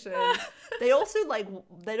explanation. They also like,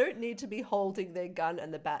 they don't need to be holding their gun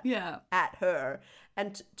and the bat at her.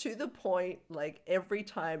 And to the point, like every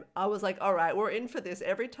time I was like, all right, we're in for this.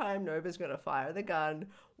 Every time Nova's going to fire the gun,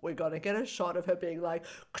 we're going to get a shot of her being like,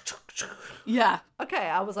 yeah. Okay,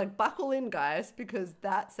 I was like, buckle in, guys, because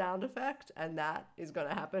that sound effect and that is going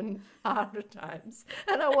to happen 100 times.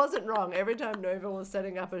 And I wasn't wrong. Every time Nova was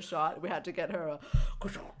setting up a shot, we had to get her a...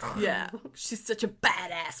 Yeah, she's such a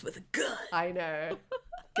badass with a gun. I know.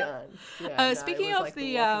 Gun. Yeah, speaking it was of like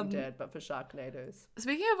the Walking Dead, but for Sharknadoes.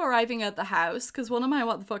 Speaking of arriving at the house, because one of my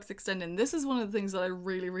What the Fuck's extending, this is one of the things that I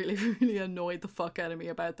really, really, really annoyed the fuck out of me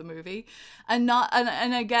about the movie. And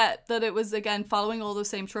I get that it was, again, following all those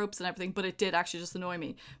same tropes and everything, but it did actually just annoy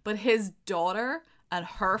me. But his daughter and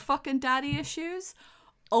her fucking daddy issues,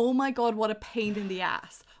 oh my god, what a pain in the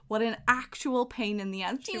ass. What an actual pain in the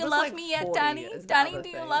ass. Do you love me yet, Daddy? Daddy, do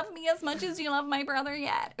you love me as much as you love my brother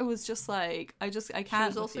yet? It was just like, I can't. She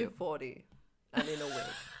was also 40 and in a wig.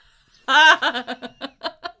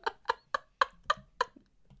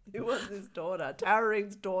 Who was his daughter? Tara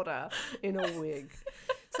Reid's daughter in a wig.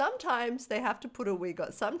 Sometimes they have to put a wig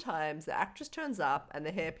on. Sometimes the actress turns up and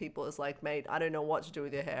the hair people is like, mate, I don't know what to do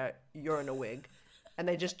with your hair. You're in a wig. And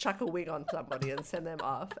they just chuck a wig on somebody and send them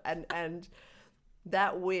off. And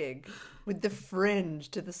that wig with the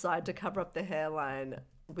fringe to the side to cover up the hairline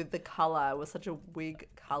with the colour was such a wig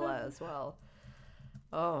colour as well.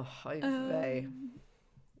 Oh, I can't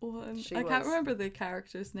remember the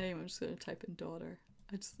character's name. I'm just going to type in daughter.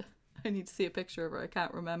 I need to see a picture of her. I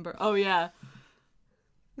can't remember. Oh, yeah.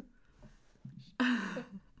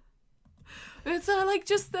 It's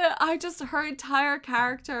her entire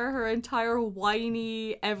character, her entire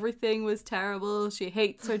whiny, everything was terrible. She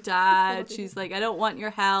hates her dad. She's like, I don't want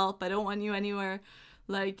your help. I don't want you anywhere.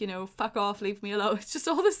 Like, you know, fuck off, leave me alone. It's just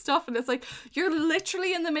all this stuff. And it's like, you're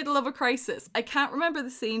literally in the middle of a crisis. I can't remember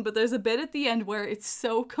the scene, but there's a bit at the end where it's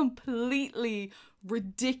so completely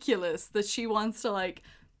ridiculous that she wants to like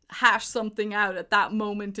hash something out at that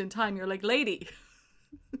moment in time. You're like, lady,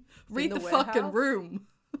 read the fucking room.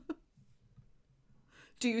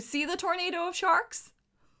 Do you see the tornado of sharks?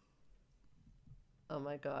 Oh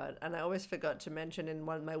my god. And I always forgot to mention in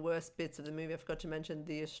one of my worst bits of the movie, I forgot to mention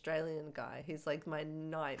the Australian guy. He's like my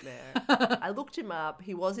nightmare. I looked him up.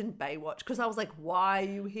 He was in Baywatch because I was like, why are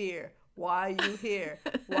you here? Why are you here?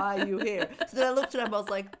 Why are you here? So then I looked at him. I was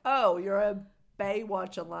like, oh, you're a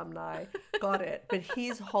Baywatch alumni got it. But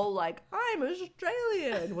his whole like, I'm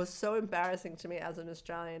Australian was so embarrassing to me as an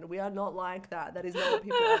Australian. We are not like that. That is not what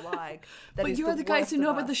people are like. That But is you're the guys worst who know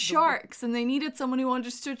of about the us. sharks, and they needed someone who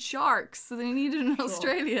understood sharks, so they needed an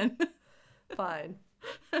Australian. Fine.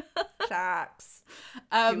 Sharks.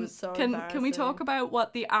 He was so Can we embarrassing. talk about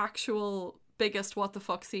what the actual biggest what the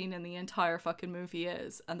fuck scene in the entire fucking movie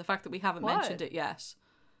is, and the fact that we haven't What? mentioned it yet?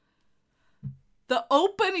 The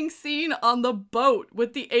opening scene on the boat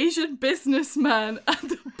with the Asian businessman and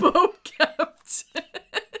the boat captain.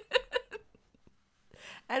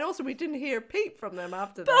 And also, we didn't hear a peep from them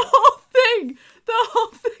after The that. whole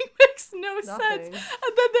thing makes no sense. Nothing. And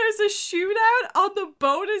then there's a shootout on the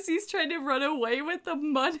boat as he's trying to run away with the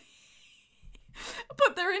money.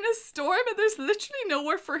 But they're in a storm and there's literally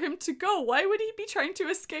nowhere for him to go. Why would he be trying to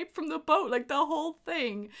escape from the boat? Like, the whole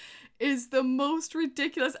thing is the most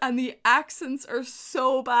ridiculous, and the accents are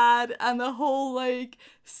so bad, and the whole like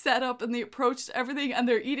setup and the approach to everything, and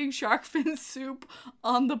they're eating shark fin soup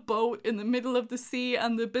on the boat in the middle of the sea,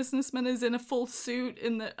 and the businessman is in a full suit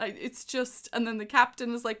it's just, and then the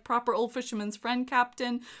captain is like proper old fisherman's friend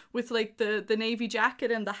captain with like the navy jacket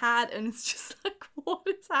and the hat, and it's just like, what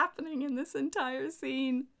is happening in this entire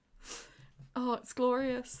scene? Oh, it's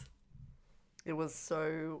glorious. It was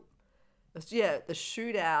so... Yeah, the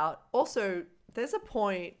shootout. Also, there's a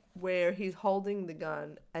point where he's holding the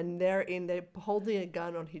gun and they're holding a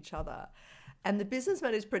gun on each other. And the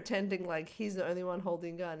businessman is pretending like he's the only one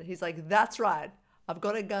holding a gun. And he's like, that's right, I've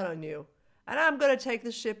got a gun on you. And I'm going to take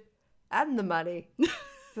the ship and the money.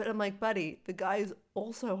 But I'm like, buddy, the guy is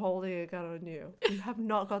also holding a gun on you. You have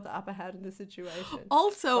not got the upper hand in this situation.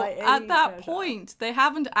 Also, at that point, they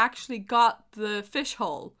haven't actually got the fish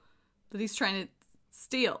hole that he's trying to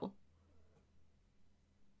steal.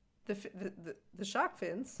 The shark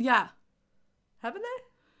fins? Yeah. Haven't they?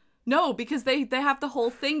 No, because they have the whole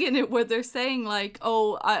thing in it where they're saying like,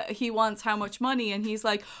 oh, he wants how much money, and he's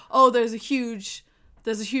like, oh, there's a huge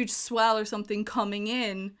swell or something coming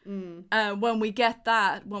in. When we catch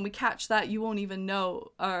that, you won't even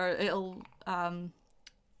know, or it'll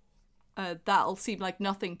that'll seem like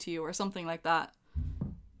nothing to you, or something like that.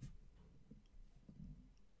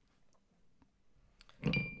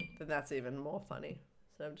 Then that's even more funny.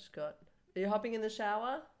 So I've just got... Are you hopping in the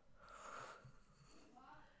shower?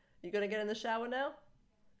 You gonna get in the shower now?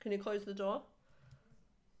 Can you close the door?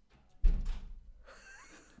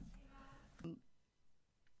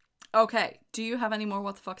 Okay, do you have any more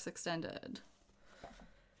What the Fuck's Extended?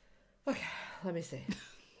 Okay, let me see.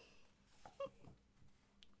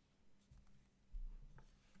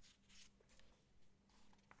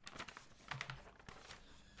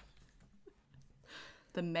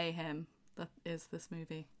 The mayhem that is this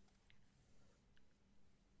movie.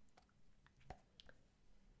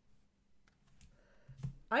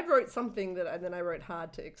 I wrote something and then I wrote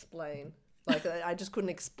hard to explain. Like, I just couldn't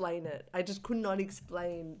explain it. I just could not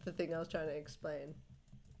explain the thing I was trying to explain.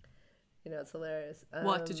 You know, it's hilarious.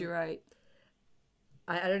 What did you write?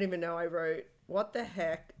 I don't even know. I wrote, what the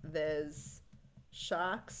heck, there's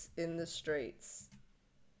sharks in the streets.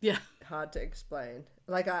 Yeah. Hard to explain.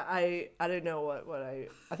 Like, I don't know what I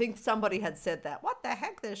think somebody had said that. What the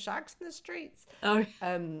heck, there's sharks in the streets. Oh.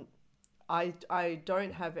 I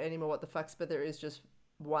don't have any more what the fucks, but there is just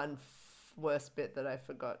one worst bit that I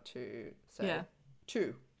forgot to say. Yeah.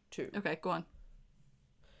 Two. Okay, go on.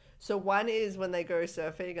 So one is when they go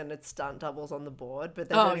surfing and it's stunt doubles on the board, but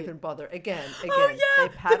they don't even bother. Again. They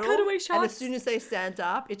paddle, the cutaway and shots. as soon as they stand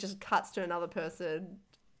up, it just cuts to another person.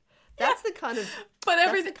 That's the kind of... But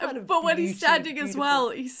everything, but when he's standing as beautiful. well,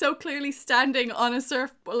 he's so clearly standing on a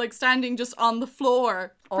surf, like standing just on the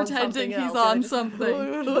floor, On pretending something he's else, on and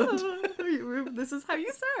something. This is how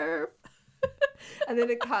you surf. And then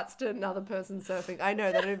it cuts to another person surfing. I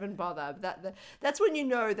know, they don't even bother. That's when you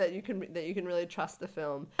know that you can really trust the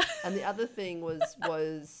film. And the other thing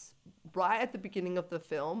was right at the beginning of the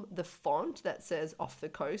film, the font that says "Off the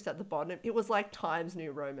Coast" at the bottom, it was like Times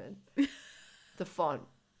New Roman. The font.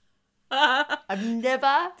 I've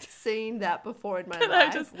never seen that before in my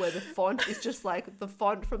life, where the font is just like the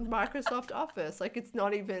font from Microsoft Office. Like, it's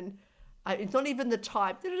not even the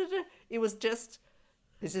type. It was just,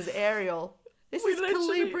 this is Arial. This is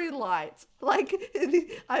Calibri Light. Like,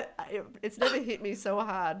 it's never hit me so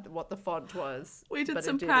hard what the font was. We did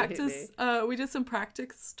some practice. We did some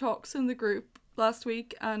practice talks in the group last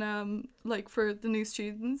week, and like for the new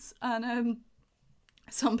students, and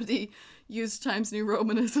somebody used Times New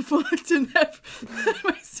Roman as a font, and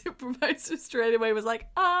my supervisor straight away was like,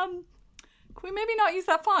 "Can we maybe not use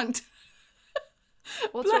that font?"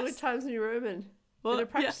 What's wrong with Times New Roman? In a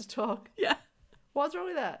practice talk. Yeah. What's wrong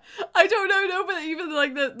with that? I don't know, no, but even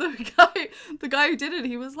like the guy who did it,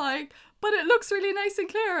 he was like, but it looks really nice and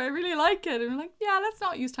clear. I really like it. And I'm like, yeah, let's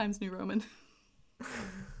not use Times New Roman.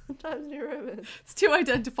 Times New Roman. It's too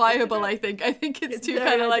identifiable, I think. I think it's too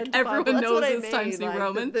kind of like everyone knows it's Times New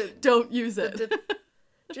Roman. Don't use it.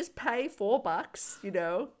 Just pay $4, you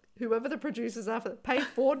know. Whoever the producers are, pay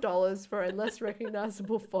 $4 for a less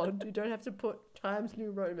recognizable font. You don't have to put Times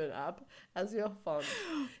New Roman up as your font.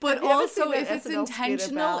 But also, if it's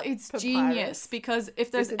intentional, it's genius. Because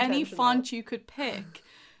if there's any font you could pick,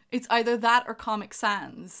 it's either that or Comic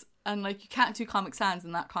Sans. And like, you can't do Comic Sans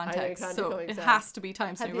in that context. So it has to be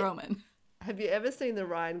Times New Roman. Have you ever seen the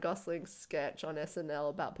Ryan Gosling sketch on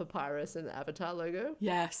SNL about Papyrus and the Avatar logo?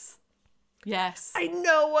 Yes. Yes. I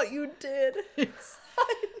know what you did. It's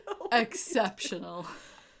exceptional.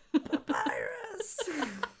 Papyrus.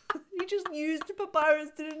 He just used papyrus,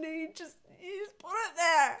 didn't he? You just put it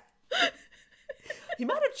there. He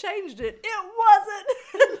might have changed it. It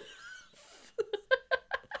wasn't.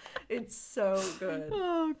 It's so good.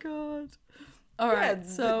 Oh God. All right.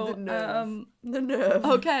 So the nerve.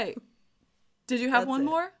 Okay. Did you have one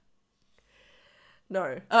more?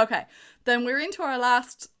 No. Okay. Then we're into our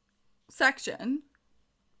last section,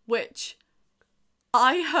 which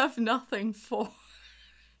I have nothing for.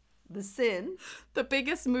 The sin. The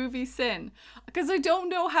biggest movie sin. Because I don't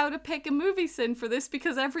know how to pick a movie sin for this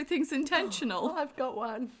because everything's intentional. Oh, I've got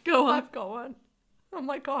one. Go on. I've got one. Oh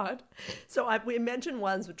my God. So we mentioned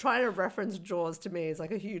once, but trying to reference Jaws to me is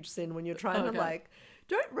like a huge sin when you're trying to like,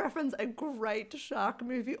 don't reference a great shark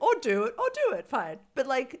movie or do it, fine. But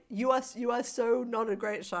like, you are so not a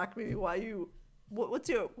great shark movie. Why what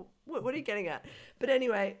are you getting at? But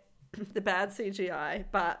anyway, the bad CGI,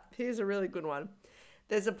 but here's a really good one.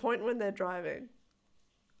 There's a point when they're driving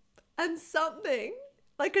and something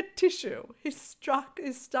like a tissue is stuck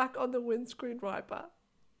on the windscreen wiper.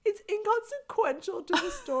 It's inconsequential to the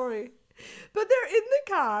story. But they're in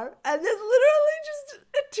the car and there's literally just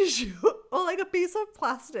a tissue or like a piece of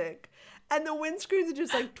plastic. And the windscreens are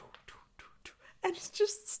just like, and it's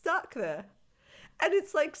just stuck there. And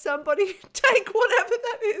it's like, somebody take whatever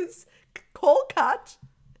that is, call cut,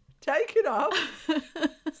 take it off,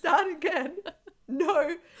 start again. No,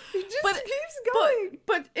 it just keeps going.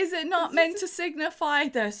 But is it not meant to signify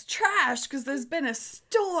there's trash because there's been a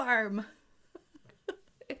storm?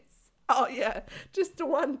 Oh yeah, just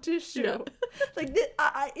one tissue. Yeah. Like in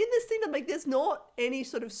this scene, I'm like, there's not any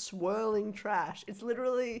sort of swirling trash. It's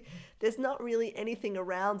literally, there's not really anything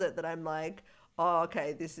around it that I'm like, oh,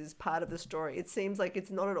 okay, this is part of the story. It seems like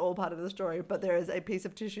it's not at all part of the story, but there is a piece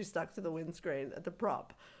of tissue stuck to the windscreen at the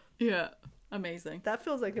prop. Yeah, amazing. That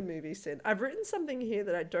feels like a movie sin. I've written something here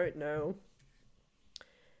that I don't know.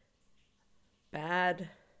 Bad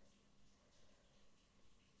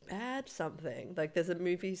something. Like there's a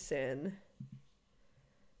movie sin.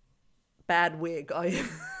 Bad wig. Oh yeah.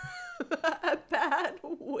 A bad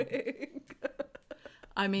wig.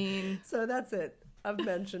 I mean. So that's it. I've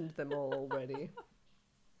mentioned them all already.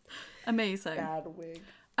 Amazing. Bad wig.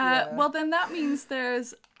 Well, then that means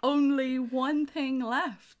there's only one thing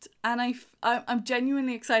left. And I'm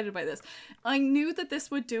genuinely excited about this. I knew that this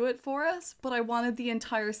would do it for us, but I wanted the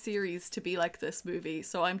entire series to be like this movie.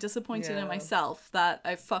 So I'm disappointed in myself that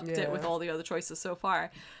I fucked it with all the other choices so far.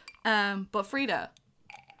 But Frida,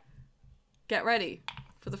 get ready.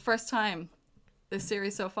 For the first time this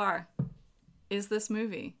series so far, is this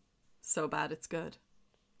movie so bad it's good?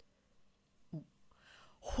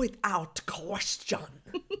 Without question.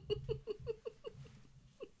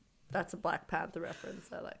 That's a Black Panther reference.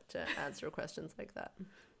 I like to answer questions like that.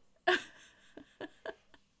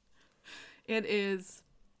 It is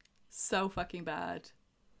so fucking bad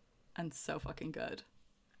and so fucking good.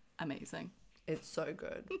 Amazing. It's so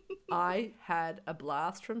good. I had a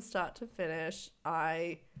blast from start to finish.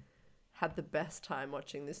 I had the best time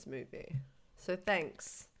watching this movie. So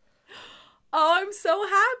thanks. Oh, I'm so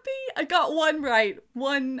happy. I got one right.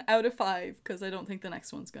 1 out of 5, because I don't think the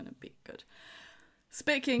next one's going to be good.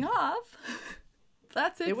 Speaking of,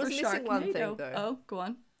 that's it for Sharknado. Missing one thing, though. Oh, go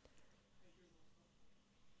on.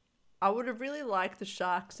 I would have really liked the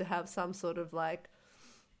sharks to have some sort of like,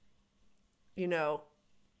 you know,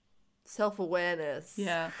 self-awareness.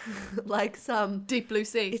 Yeah. Like some... Deep Blue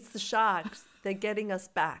Sea. It's the sharks. They're getting us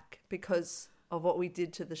back because of what we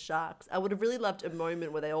did to the sharks. I would have really loved a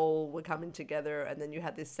moment where they all were coming together and then you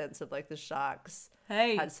had this sense of like the sharks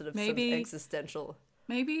had sort of some existential...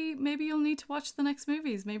 Maybe you'll need to watch the next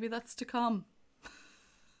movies. Maybe that's to come.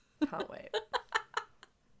 Can't wait.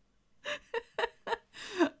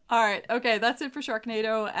 All right. Okay, that's it for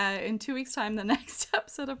Sharknado. In 2 weeks' time, the next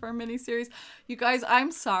episode of our miniseries. You guys,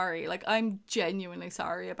 I'm sorry. Like, I'm genuinely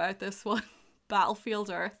sorry about this one. Battlefield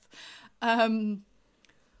Earth.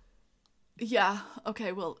 Yeah.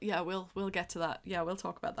 Okay. We'll get to that. Yeah, we'll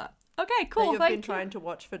talk about that. Okay. Cool. That you've been trying to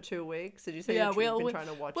watch for 2 weeks. Did you say you've been trying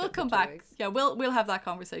to watch? We'll it come for 2 back. weeks? Yeah. We'll have that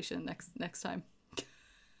conversation next time.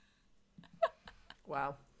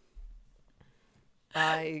 Wow.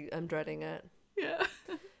 I am dreading it. Yeah.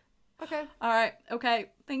 Okay. All right. Okay.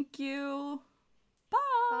 Thank you.